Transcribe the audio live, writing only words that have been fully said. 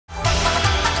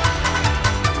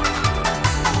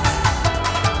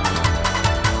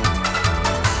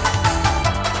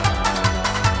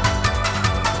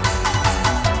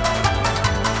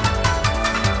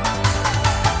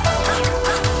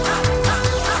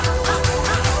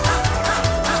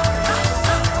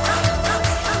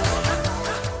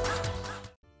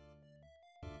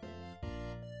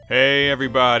Hey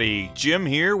everybody, Jim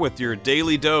here with your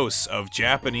daily dose of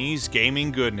Japanese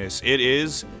gaming goodness. It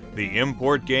is the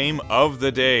import game of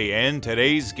the day, and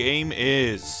today's game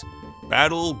is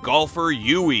Battle Golfer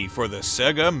Yui for the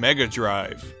Sega Mega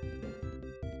Drive.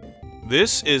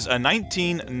 This is a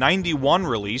 1991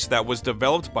 release that was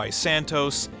developed by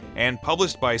Santos and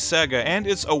published by Sega, and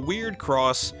it's a weird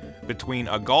cross between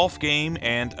a golf game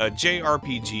and a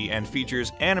JRPG and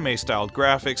features anime-styled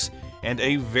graphics and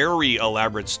a very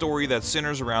elaborate story that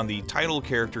centers around the title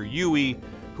character Yui,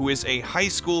 who is a high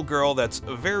school girl that's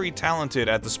very talented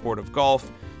at the sport of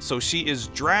golf, so she is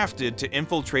drafted to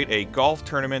infiltrate a golf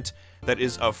tournament that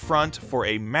is a front for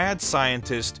a mad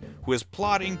scientist who is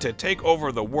plotting to take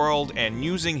over the world and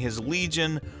using his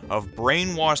legion of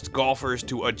brainwashed golfers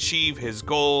to achieve his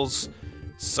goals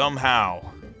somehow.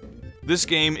 This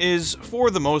game is, for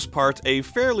the most part, a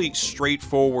fairly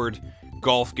straightforward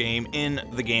golf game. In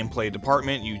the gameplay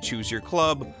department, you choose your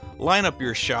club, line up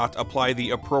your shot, apply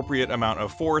the appropriate amount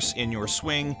of force in your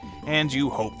swing, and you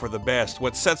hope for the best.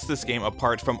 What sets this game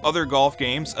apart from other golf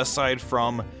games, aside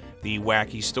from the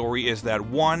wacky story, is that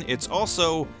 1, it's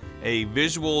also a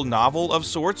visual novel of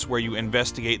sorts where you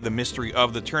investigate the mystery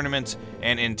of the tournament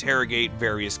and interrogate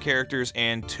various characters,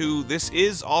 and 2, this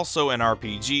is also an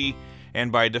RPG,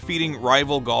 and by defeating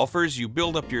rival golfers, you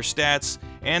build up your stats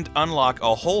and unlock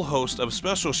a whole host of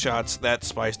special shots that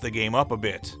spice the game up a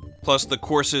bit. Plus, the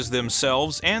courses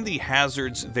themselves and the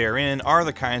hazards therein are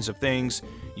the kinds of things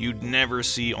you'd never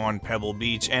see on Pebble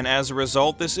Beach, and as a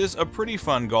result, this is a pretty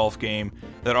fun golf game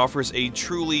that offers a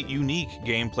truly unique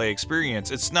gameplay experience.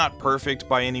 It's not perfect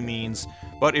by any means,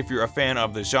 but if you're a fan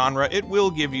of the genre, it will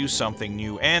give you something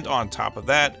new, and on top of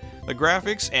that, the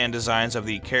graphics and designs of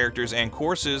the characters and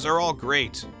courses are all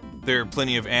great. There are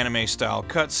plenty of anime-style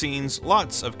cutscenes,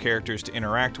 lots of characters to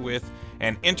interact with,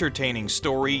 an entertaining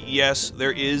story, yes,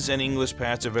 there is an English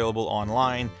patch available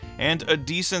online, and a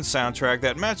decent soundtrack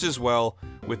that matches well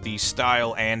with the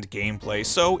style and gameplay.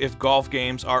 So if golf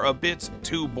games are a bit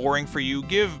too boring for you,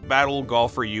 give Battle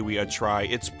Golfer Yui a try.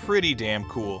 It's pretty damn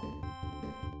cool.